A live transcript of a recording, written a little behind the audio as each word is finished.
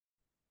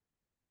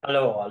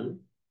Hello all,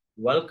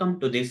 welcome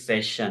to this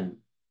session.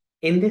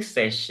 In this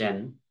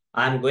session,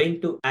 I am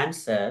going to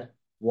answer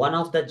one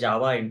of the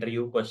Java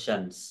interview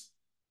questions.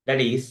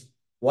 That is,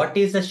 what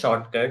is the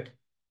shortcut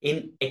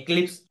in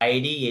Eclipse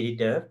IDE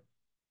editor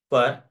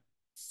for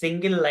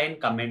single line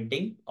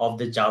commenting of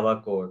the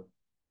Java code?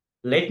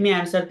 Let me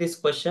answer this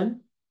question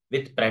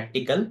with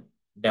practical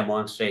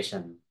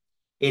demonstration.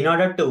 In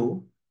order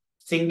to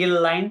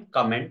single line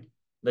comment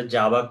the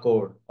Java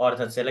code or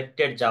the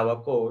selected Java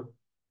code,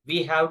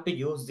 we have to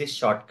use this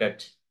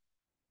shortcut,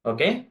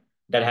 okay,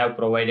 that I have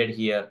provided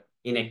here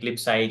in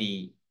Eclipse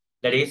IDE.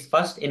 That is,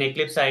 first in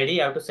Eclipse IDE,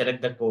 you have to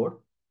select the code,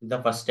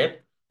 the first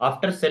step.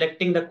 After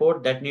selecting the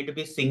code that need to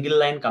be single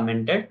line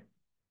commented,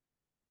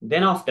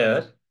 then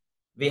after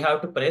we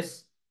have to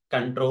press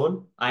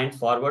Control and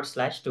forward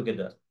slash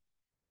together.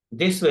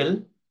 This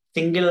will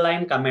single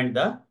line comment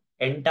the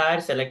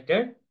entire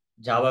selected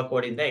Java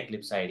code in the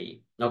Eclipse IDE.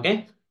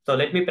 Okay. So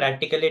let me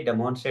practically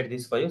demonstrate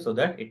this for you so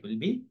that it will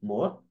be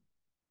more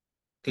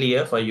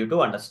clear for you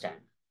to understand.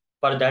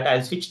 For that,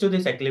 I'll switch to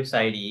this Eclipse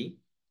IDE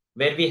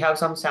where we have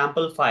some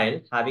sample file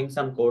having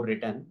some code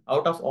written.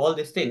 Out of all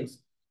these things,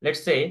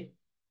 let's say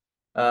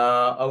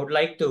I would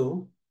like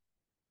to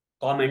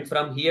comment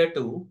from here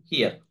to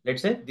here.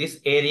 Let's say this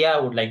area I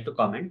would like to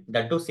comment,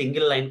 that to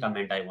single line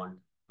comment I want.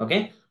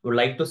 Okay, would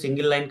like to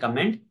single line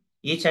comment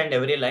each and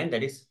every line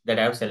that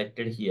I have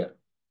selected here.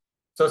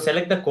 So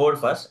select the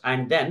code first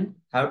and then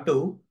have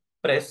to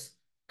press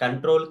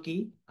control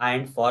key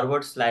and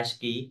forward slash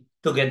key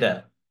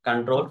together.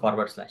 Control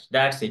forward slash.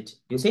 That's it.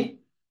 You see,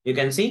 you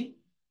can see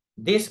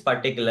this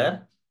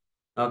particular,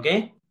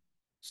 okay,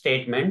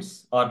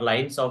 statements or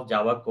lines of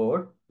Java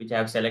code which I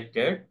have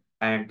selected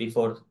and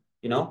before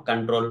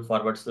control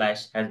forward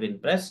slash has been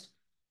pressed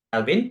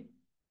have been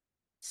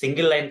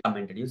single line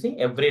commented. You see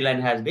every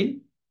line has been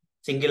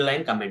single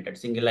line commented,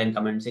 single line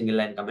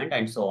comment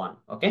and so on.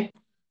 Okay.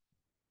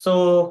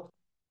 So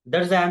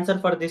that's the answer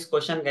for this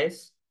question,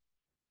 guys.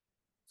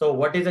 So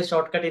what is the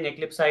shortcut in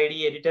Eclipse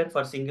IDE editor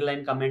for single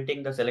line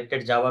commenting the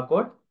selected Java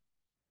code?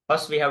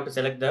 First, we have to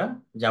select the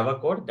Java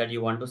code that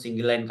you want to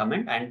single line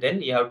comment, and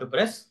then you have to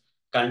press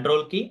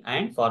Control key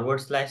and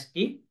forward slash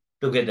key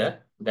together.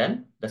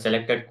 Then the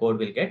selected code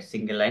will get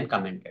single line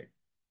commented.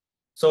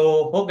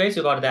 So hope guys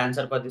you got the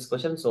answer for this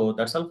question. So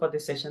that's all for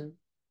this session.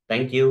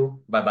 Thank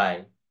you. Bye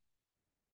bye.